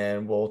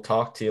 and we'll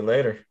talk to you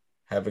later.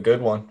 Have a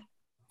good one.